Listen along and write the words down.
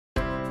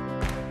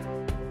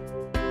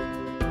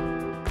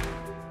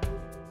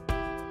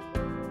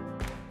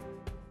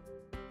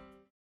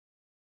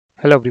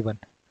Hello everyone.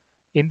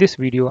 In this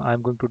video, I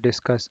am going to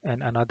discuss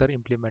another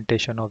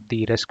implementation of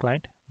the REST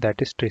client,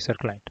 that is Tracer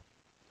client.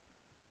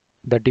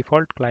 The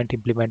default client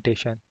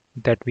implementation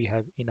that we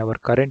have in our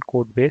current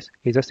code base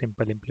is a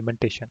simple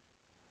implementation.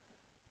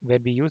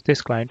 When we use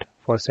this client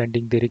for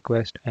sending the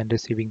request and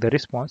receiving the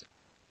response,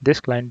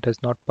 this client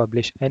does not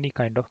publish any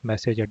kind of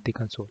message at the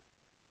console.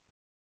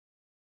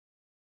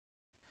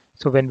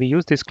 So when we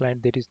use this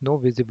client, there is no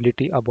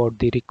visibility about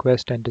the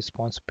request and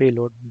response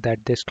payload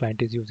that this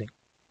client is using.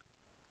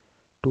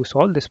 To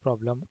solve this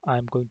problem, I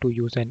am going to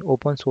use an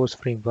open source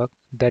framework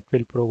that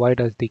will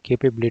provide us the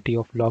capability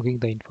of logging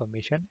the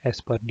information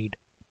as per need.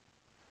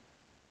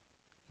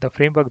 The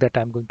framework that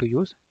I am going to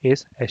use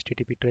is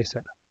HTTP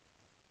Tracer.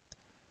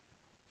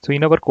 So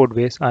in our code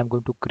base, I am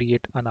going to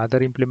create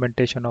another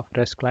implementation of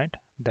REST client,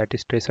 that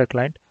is Tracer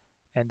client,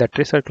 and the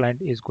Tracer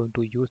client is going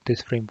to use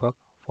this framework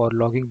for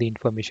logging the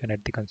information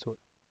at the console.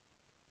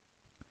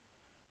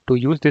 To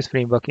use this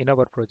framework in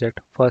our project,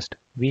 first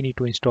we need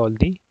to install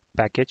the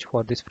package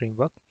for this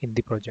framework in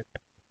the project.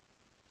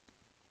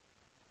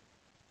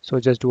 So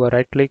just do a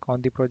right click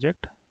on the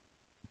project,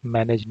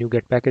 manage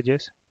NuGet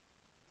packages,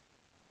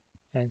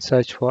 and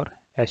search for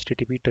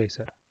HTTP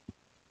Tracer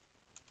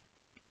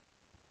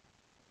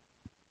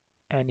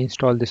and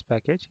install this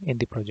package in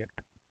the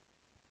project.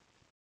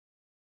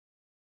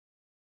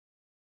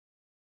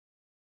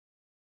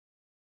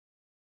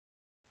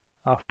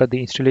 After the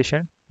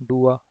installation,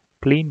 do a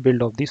clean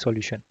build of the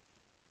solution.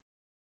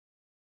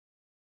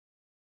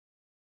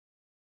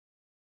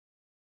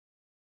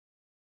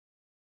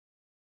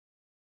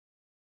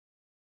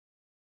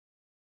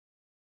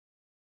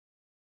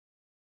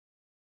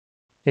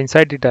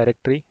 Inside the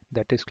directory,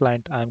 that is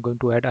client, I am going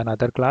to add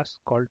another class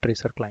called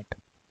Tracer client.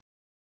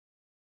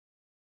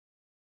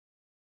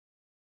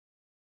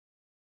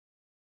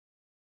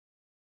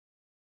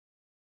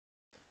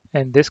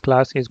 And this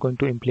class is going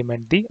to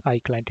implement the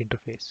iClient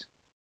interface.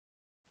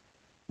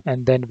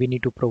 And then we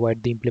need to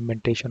provide the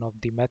implementation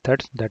of the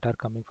methods that are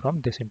coming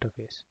from this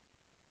interface.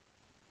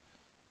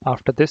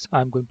 After this,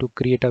 I'm going to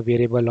create a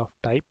variable of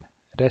type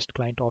REST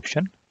client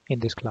option in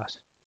this class.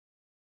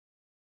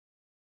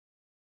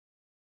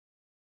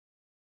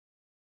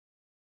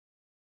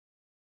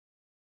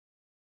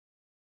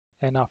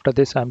 And after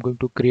this, I'm going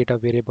to create a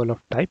variable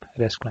of type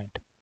REST client.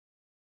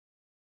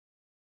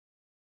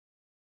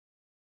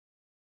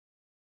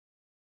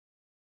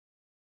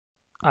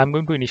 I'm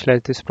going to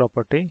initialize this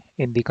property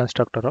in the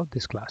constructor of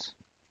this class.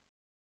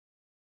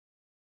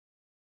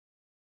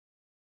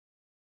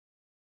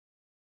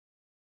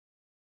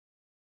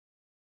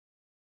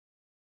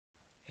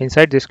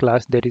 Inside this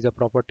class, there is a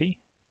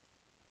property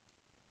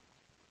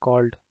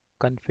called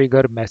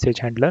configure message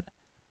handler.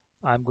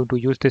 I'm going to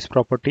use this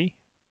property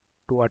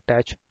to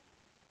attach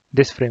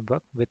this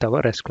framework with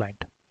our REST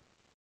client.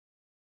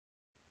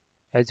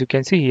 As you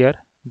can see here,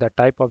 the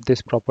type of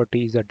this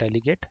property is a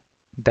delegate.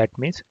 That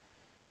means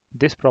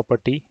this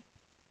property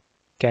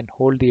can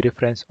hold the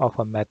reference of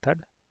a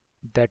method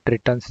that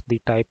returns the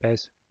type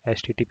as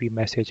HTTP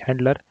message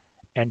handler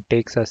and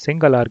takes a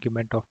single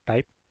argument of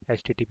type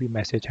HTTP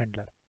message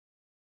handler.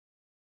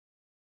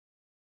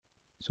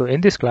 So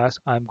in this class,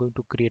 I'm going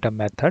to create a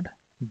method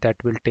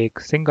that will take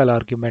single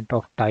argument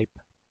of type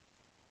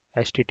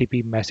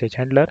HTTP message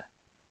handler,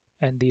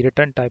 and the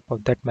return type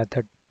of that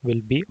method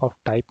will be of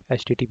type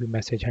HTTP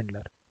message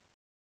handler.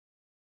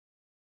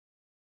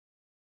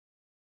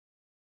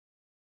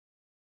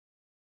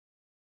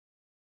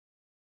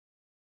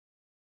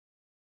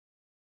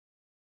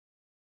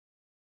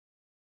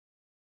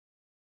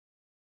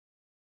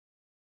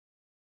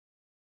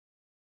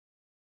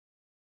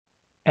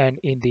 And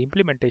in the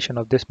implementation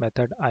of this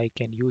method, I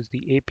can use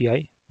the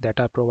API that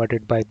are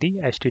provided by the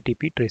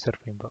HTTP Tracer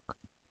framework.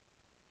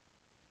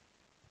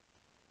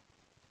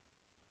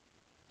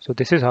 So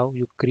this is how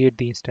you create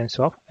the instance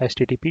of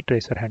HTTP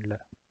Tracer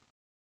handler.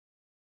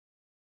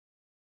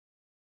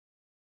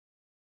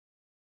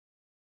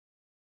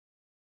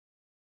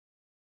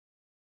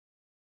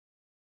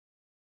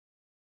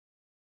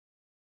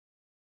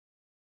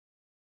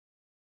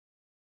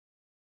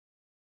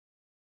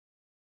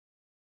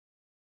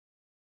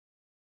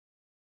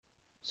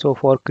 So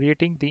for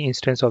creating the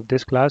instance of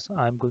this class,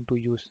 I'm going to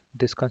use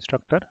this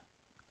constructor.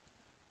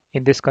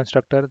 In this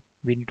constructor,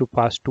 we need to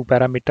pass two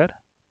parameters.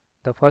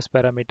 The first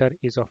parameter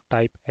is of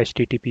type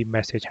HTTP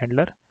message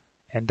handler,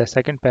 and the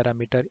second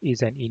parameter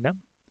is an enum.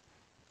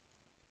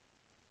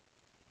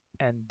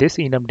 And this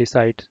enum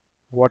decides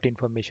what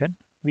information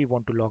we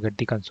want to log at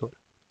the console.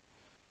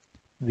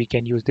 We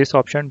can use this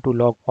option to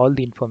log all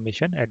the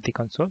information at the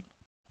console,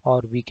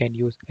 or we can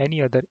use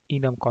any other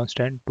enum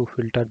constant to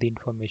filter the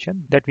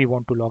information that we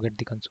want to log at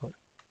the console.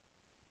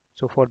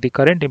 So for the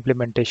current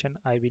implementation,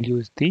 I will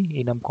use the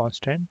enum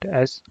constant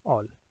as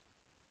all.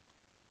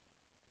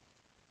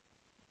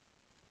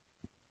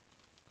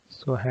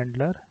 So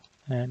handler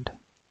and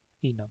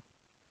enum.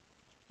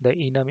 The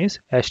enum is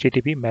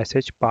HTTP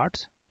message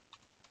parts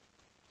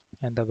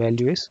and the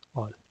value is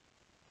all.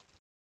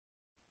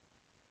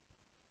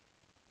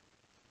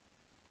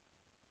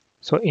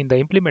 So in the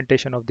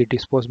implementation of the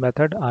dispose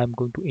method, I'm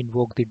going to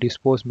invoke the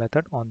dispose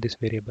method on this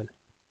variable.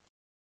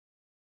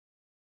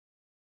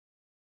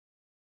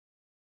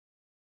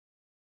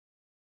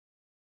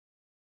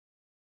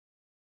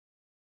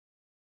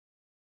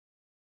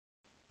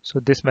 So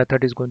this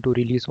method is going to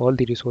release all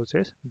the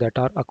resources that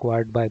are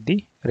acquired by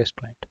the REST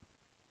client.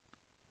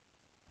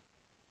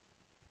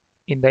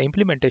 In the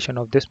implementation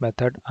of this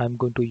method, I'm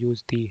going to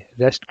use the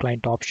REST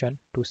client option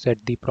to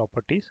set the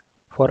properties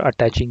for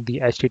attaching the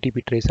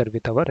HTTP tracer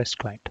with our REST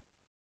client.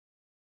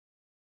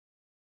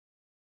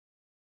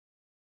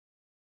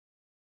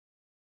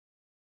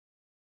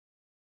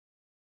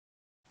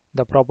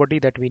 The property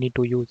that we need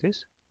to use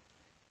is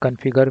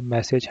configure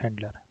message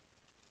handler.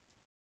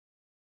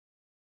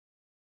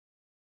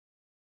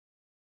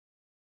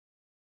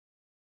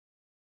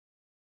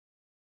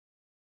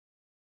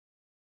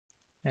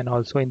 And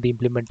also in the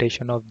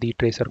implementation of the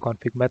tracer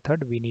config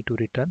method, we need to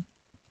return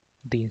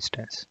the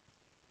instance.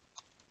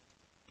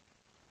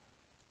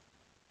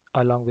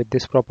 Along with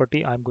this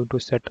property, I'm going to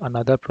set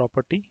another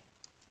property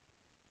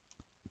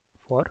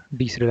for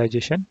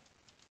deserialization.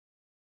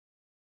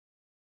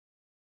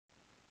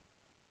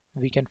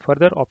 We can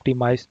further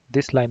optimize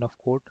this line of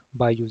code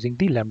by using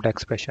the lambda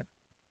expression.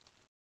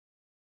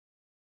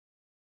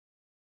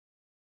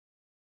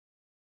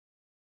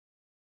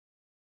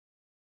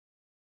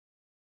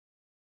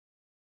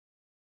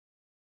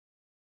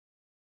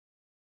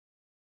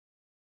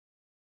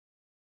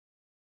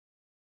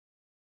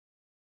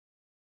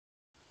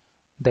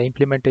 The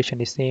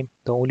implementation is same.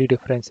 The only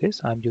difference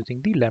is I'm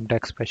using the lambda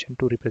expression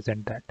to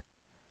represent that.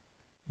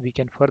 We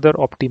can further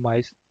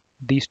optimize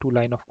these two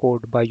lines of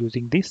code by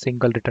using the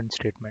single return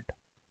statement.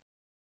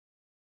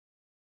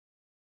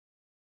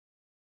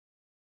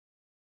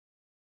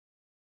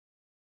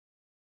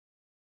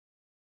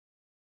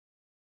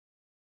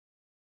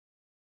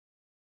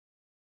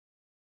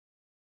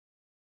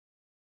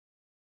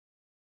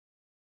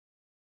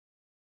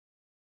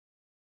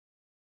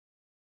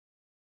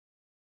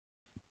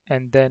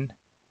 And then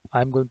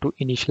I'm going to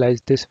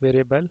initialize this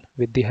variable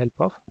with the help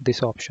of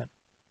this option.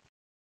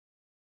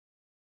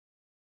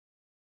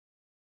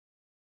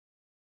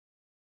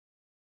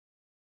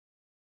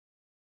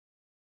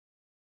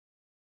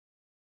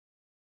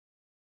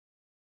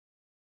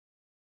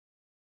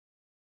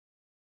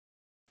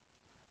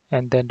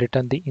 And then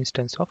return the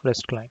instance of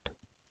REST client.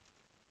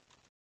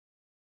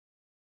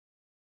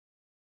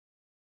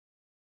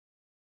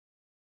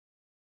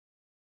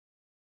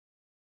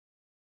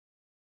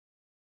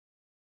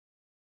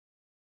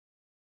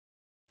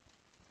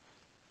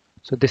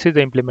 So this is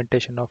the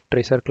implementation of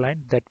tracer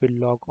client that will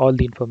log all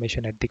the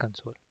information at the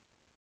console.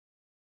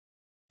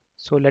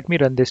 So let me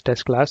run this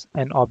test class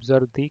and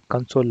observe the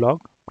console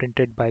log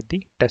printed by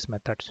the test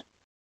methods.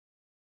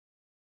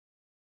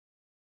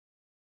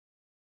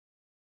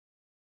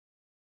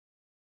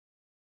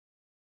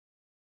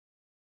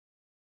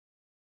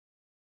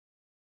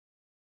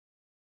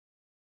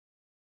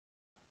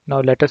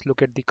 Now let us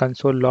look at the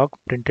console log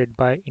printed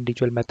by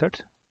individual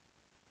methods.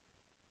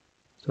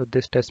 So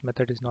this test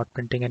method is not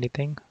printing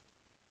anything.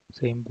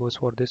 Same goes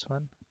for this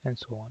one and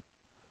so on.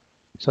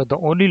 So the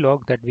only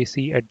log that we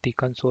see at the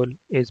console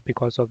is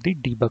because of the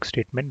debug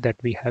statement that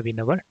we have in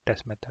our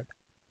test method.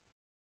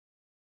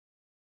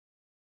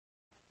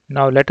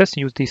 Now let us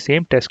use the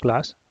same test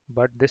class,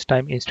 but this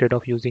time instead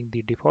of using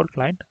the default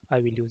client, I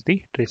will use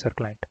the tracer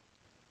client.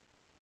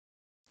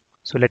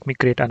 So let me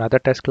create another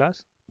test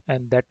class,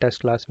 and that test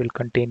class will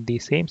contain the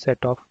same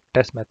set of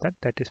test method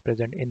that is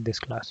present in this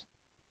class.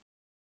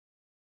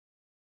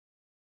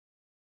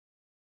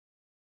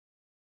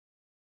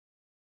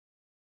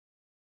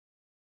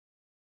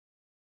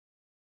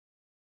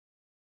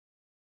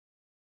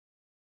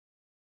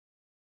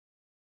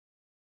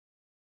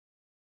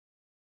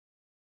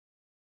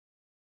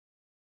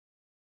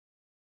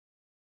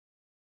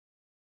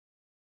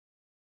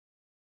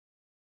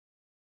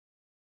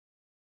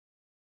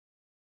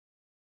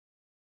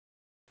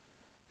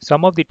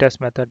 Some of the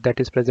test method that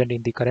is present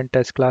in the current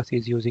test class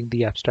is using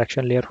the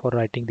abstraction layer for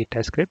writing the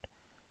test script.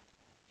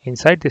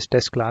 Inside this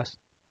test class,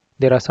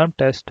 there are some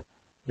tests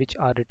which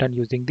are written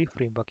using the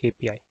framework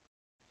API.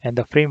 And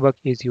the framework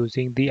is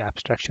using the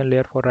abstraction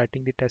layer for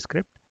writing the test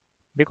script.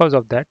 Because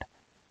of that,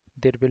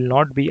 there will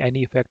not be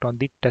any effect on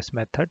the test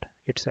method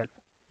itself.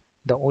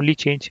 The only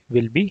change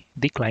will be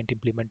the client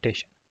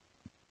implementation.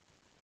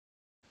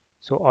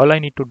 So all I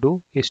need to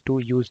do is to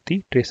use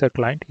the tracer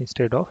client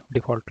instead of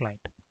default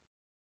client.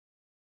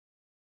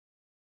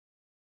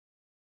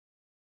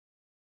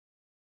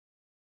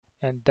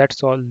 And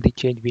that's all the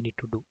change we need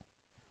to do.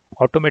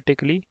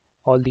 Automatically,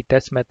 all the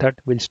test method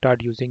will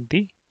start using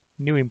the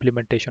new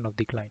implementation of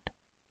the client.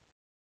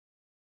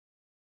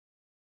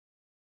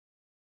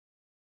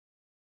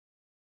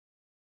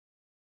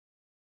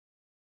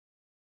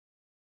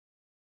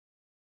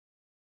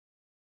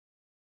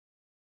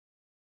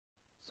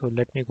 So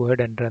let me go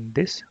ahead and run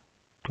this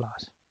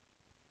class.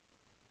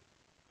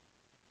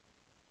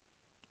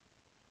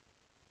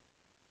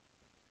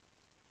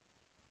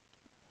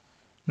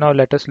 Now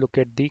let us look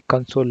at the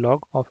console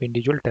log of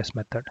individual test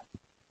method.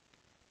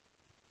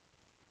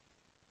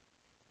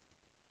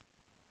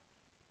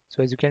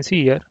 So as you can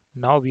see here,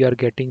 now we are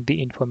getting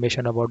the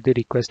information about the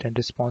request and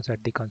response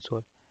at the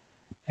console.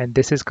 And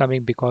this is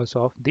coming because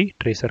of the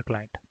tracer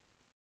client.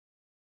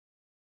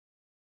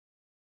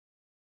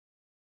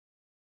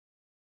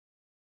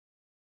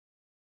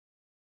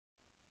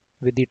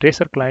 With the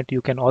tracer client,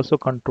 you can also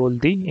control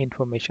the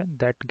information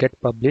that get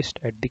published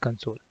at the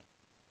console.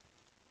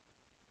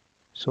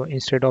 So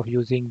instead of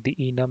using the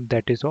enum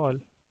that is all,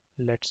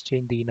 let's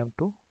change the enum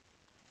to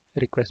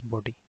request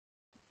body.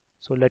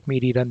 So let me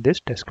rerun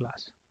this test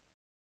class.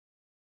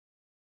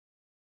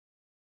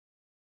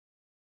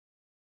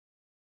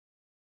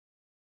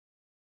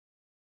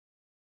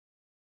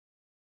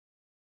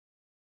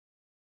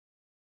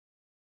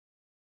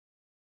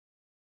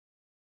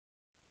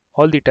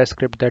 All the test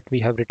script that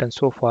we have written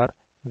so far,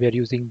 we are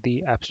using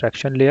the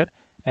abstraction layer,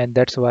 and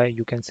that's why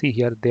you can see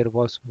here there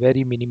was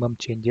very minimum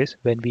changes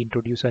when we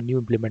introduce a new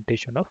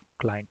implementation of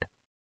client.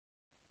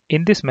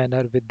 In this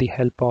manner, with the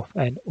help of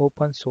an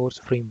open source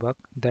framework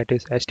that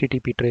is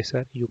HTTP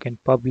Tracer, you can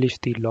publish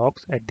the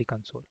logs at the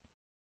console.